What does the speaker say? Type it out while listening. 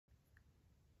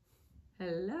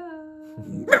Hello.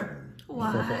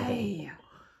 Why?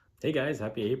 Hey guys,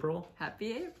 happy April.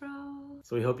 Happy April.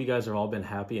 So we hope you guys have all been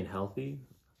happy and healthy,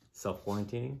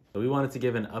 self-quarantining. So we wanted to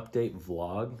give an update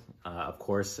vlog. Of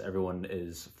course, everyone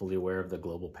is fully aware of the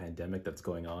global pandemic that's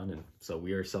going on, and so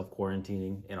we are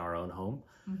self-quarantining in our own home.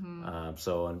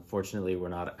 So unfortunately, we're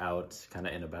not out kind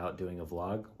of in about doing a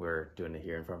vlog. We're doing it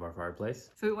here in front of our fireplace.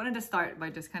 So we wanted to start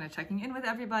by just kind of checking in with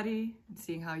everybody and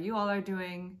seeing how you all are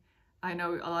doing. I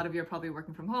know a lot of you are probably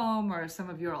working from home, or some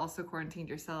of you are also quarantined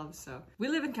yourselves. So we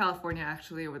live in California,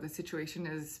 actually, where the situation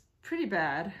is pretty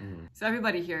bad. So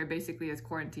everybody here basically is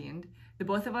quarantined. The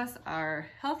both of us are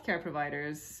healthcare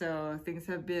providers, so things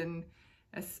have been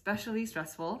especially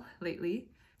stressful lately.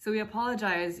 So we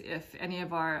apologize if any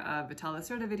of our Vitala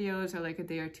Certa videos are like a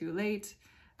day or two late.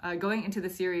 Going into the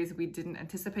series, we didn't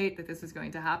anticipate that this was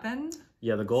going to happen.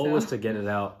 Yeah, the goal was to get it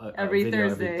out every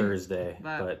Thursday,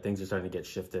 but things are starting to get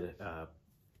shifted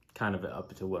kind of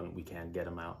up to when we can get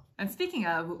them out. And speaking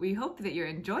of, we hope that you're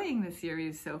enjoying the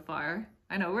series so far.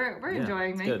 I know we're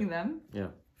enjoying making them. Yeah.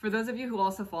 For those of you who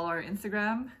also follow our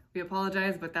Instagram, we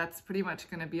apologize, but that's pretty much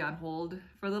going to be on hold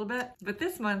for a little bit. But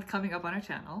this month, coming up on our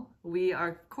channel, we are,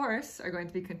 of course, are going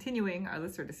to be continuing our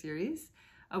Lacerda series.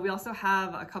 We also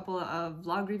have a couple of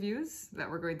vlog reviews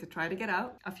that we're going to try to get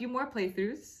out, a few more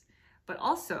playthroughs, but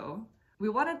also we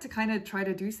wanted to kind of try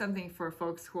to do something for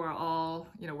folks who are all,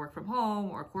 work from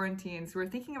home or quarantined. So we're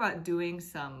thinking about doing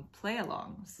some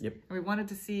play-alongs. Yep. And we wanted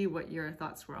to see what your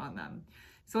thoughts were on them.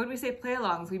 So when we say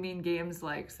play-alongs, we mean games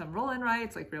like some roll-in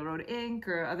rights, like Railroad Inc.,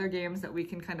 or other games that we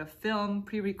can kind of film,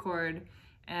 pre-record,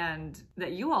 and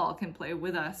that you all can play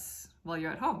with us while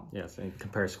you're at home. Yes, and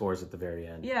compare scores at the very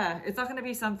end. Yeah, it's not going to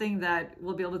be something that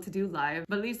we'll be able to do live,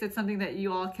 but at least it's something that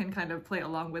you all can kind of play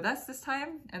along with us this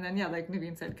time. And then, yeah, like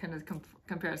Naveen said, kind of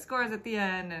compare scores at the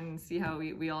end and see how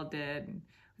we all did. And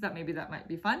we thought maybe that might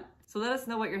be fun. So let us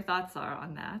know what your thoughts are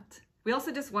on that. We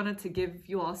also just wanted to give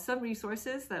you all some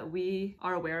resources that we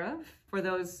are aware of for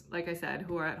those, like I said,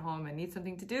 who are at home and need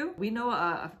something to do. We know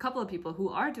a couple of people who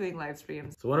are doing live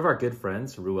streams. So one of our good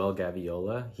friends, Ruel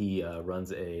Gaviola, he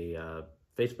runs a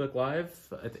Facebook Live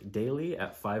daily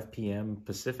at 5 p.m.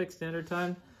 Pacific Standard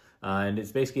Time. And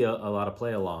it's basically a lot of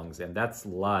play-alongs, and that's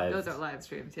live. Those are live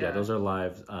streams, yeah. Yeah, those are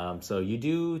live. So you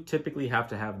do typically have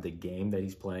to have the game that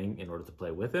he's playing in order to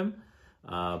play with him.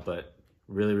 But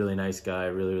really, really nice guy,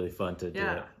 really, really fun to do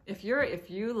it. If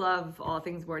you love all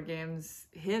things board games,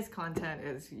 his content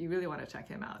you really want to check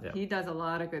him out. Yeah. He does a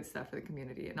lot of good stuff for the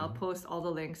community, and I'll post all the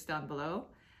links down below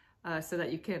so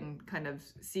that you can kind of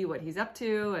see what he's up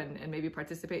to and maybe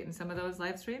participate in some of those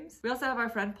live streams. We also have our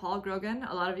friend Paul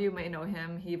Grogran. A lot of you may know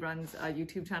him. He runs a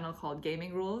YouTube channel called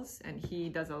Gaming Rules, and he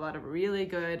does a lot of really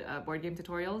good board game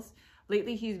tutorials.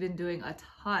 Lately, he's been doing a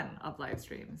ton of live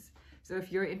streams. So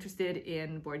if you're interested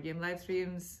in board game live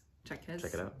streams, check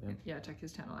it out. Yeah, check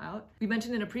his channel out. We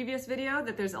mentioned in a previous video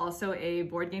that there's also a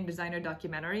board game designer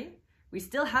documentary. We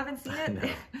still haven't seen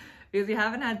it because we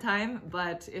haven't had time,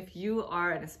 but if you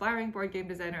are an aspiring board game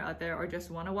designer out there or just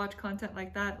want to watch content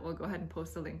like that, we'll go ahead and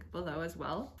post a link below as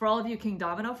well. For all of you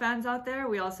Kingdomino fans out there,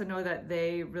 we also know that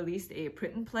they released a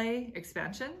print and play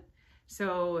expansion.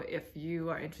 So if you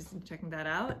are interested in checking that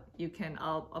out, you can,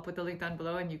 I'll put the link down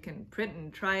below and you can print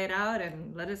and try it out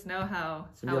and let us know how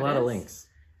it's gonna be a lot of links.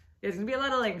 There's gonna be a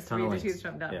lot of links for you to choose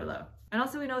from down below. And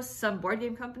also we know some board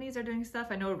game companies are doing stuff.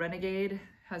 I know Renegade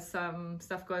has some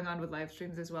stuff going on with live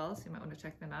streams as well, so you might want to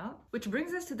check them out. Which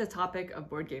brings us to the topic of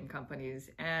board game companies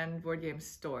and board game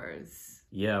stores.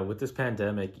 Yeah, with this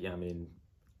pandemic, I mean,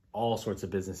 all sorts of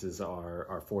businesses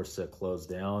are forced to close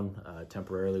down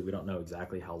temporarily. We don't know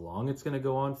exactly how long it's going to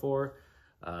go on for.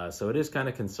 So it is kind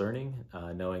of concerning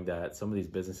knowing that some of these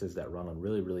businesses that run on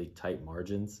really, really tight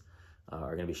margins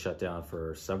are going to be shut down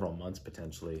for several months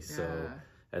potentially. Yeah. So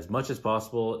as much as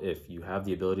possible, if you have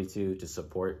the ability to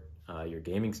support your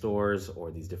gaming stores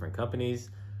or these different companies,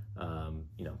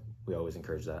 we always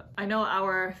encourage that. I know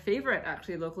our favorite,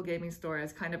 actually, local gaming store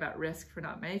is kind of at risk for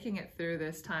not making it through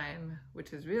this time,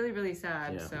 which is really, really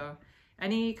sad. Yeah. So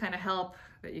any kind of help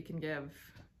that you can give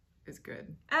is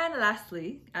good. And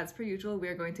lastly, as per usual, we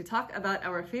are going to talk about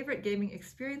our favorite gaming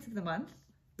experience of the month.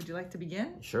 Would you like to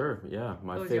begin? Sure, yeah.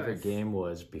 My favorite game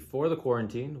was before the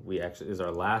quarantine. This is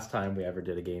our last time we ever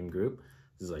did a game group.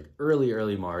 This is like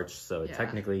early March, so it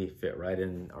technically fit right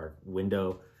in our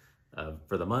window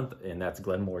for the month, and that's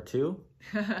Glenmore 2.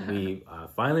 We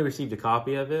finally received a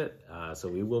copy of it, so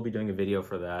we will be doing a video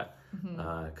for that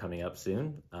coming up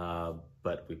soon.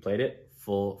 But we played it,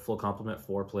 full complement,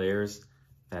 4 players,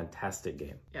 fantastic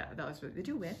game. Yeah, that was really, did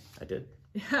you win? I did.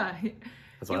 Yeah, he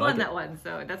won that one,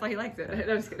 so that's why he likes it.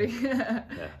 Yeah. I'm just kidding.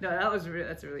 No,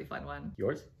 that's a really fun one.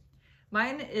 Yours?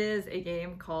 Mine is a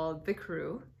game called The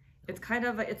Crew.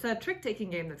 It's a trick-taking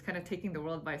game that's kind of taking the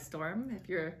world by storm. If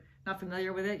you're not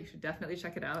familiar with it, you should definitely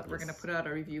check it out. We're going to put out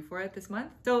a review for it this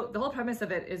month. So the whole premise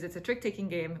of it is it's a trick-taking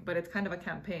game, but it's kind of a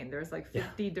campaign. There's like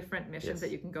 50 different missions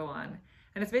that you can go on.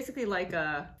 And it's basically like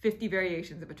 50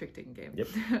 variations of a trick-taking game.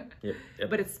 Yep.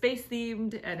 But it's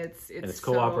space-themed and it's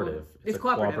cooperative. It's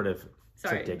cooperative.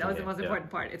 Sorry, that was the most important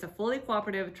part. It's a fully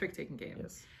cooperative trick-taking game.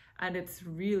 Yes. And it's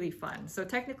really fun. So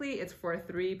technically it's for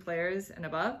 3 players and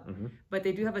above, but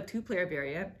they do have a 2-player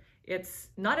variant. It's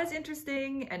not as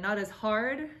interesting and not as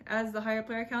hard as the higher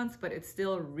player counts, but it's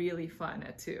still really fun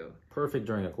at 2. Perfect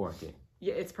during a quarantine.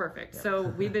 Yeah, it's perfect. Yeah. So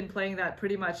we've been playing that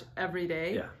pretty much every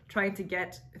day, trying to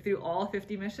get through all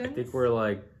 50 missions. I think we're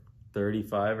like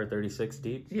 35 or 36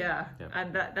 deep. Yeah.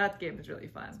 And that game is really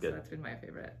fun. So that's been my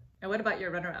favorite. And what about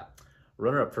your runner-up?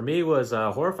 Runner-up for me was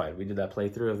Horrified. We did that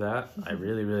playthrough of that. I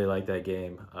really, really like that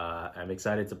game. I'm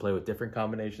excited to play with different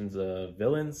combinations of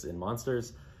villains and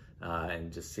monsters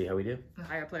and just see how we do.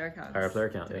 Higher player count. Higher player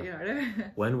count,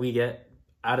 harder. When we get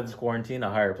out of this quarantine, a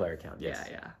higher player count, yes.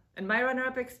 Yeah. And my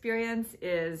runner-up experience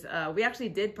is we actually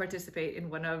did participate in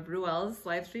one of Ruel's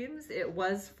live streams. It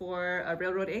was for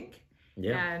Railroad Inc.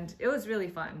 And it was really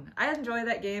fun. I enjoy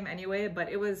that game anyway, but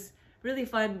it was really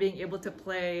fun being able to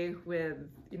play with,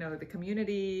 the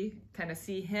community, kind of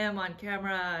see him on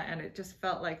camera, and it just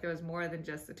felt like there was more than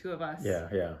just the 2 of us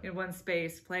in one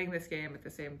space playing this game at the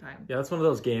same time. Yeah, that's one of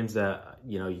those games that,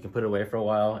 you can put it away for a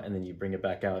while and then you bring it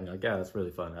back out and you're like, that's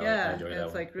really fun. I enjoy that.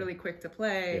 It's like really quick to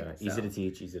play. Yeah, easy to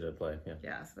teach, easy to play.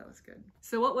 Yeah, so that was good.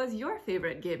 So what was your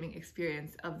favorite gaming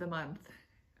experience of the month?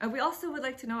 We also would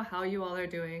like to know how you all are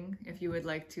doing. If you would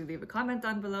like to leave a comment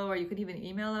down below, or you can even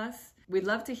email us. We'd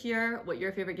love to hear what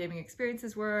your favorite gaming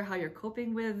experiences were, how you're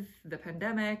coping with the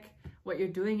pandemic, what you're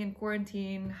doing in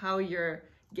quarantine, how your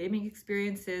gaming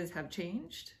experiences have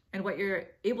changed, and what you're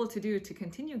able to do to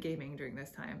continue gaming during this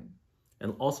time.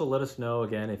 And also let us know,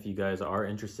 again, if you guys are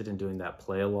interested in doing that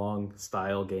play-along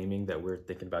style gaming that we're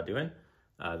thinking about doing.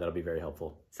 That'll be very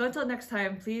helpful. So until next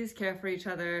time, please care for each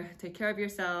other. Take care of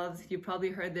yourselves. You've probably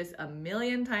heard this a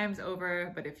million times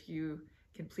over, but if you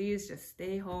can please just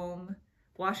stay home,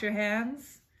 wash your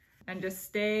hands, and just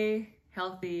stay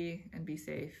healthy and be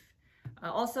safe.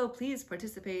 Also, please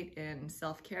participate in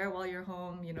self-care while you're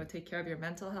home. Take care of your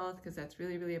mental health because that's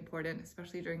really, really important,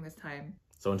 especially during this time.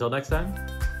 So until next time.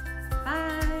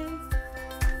 Bye.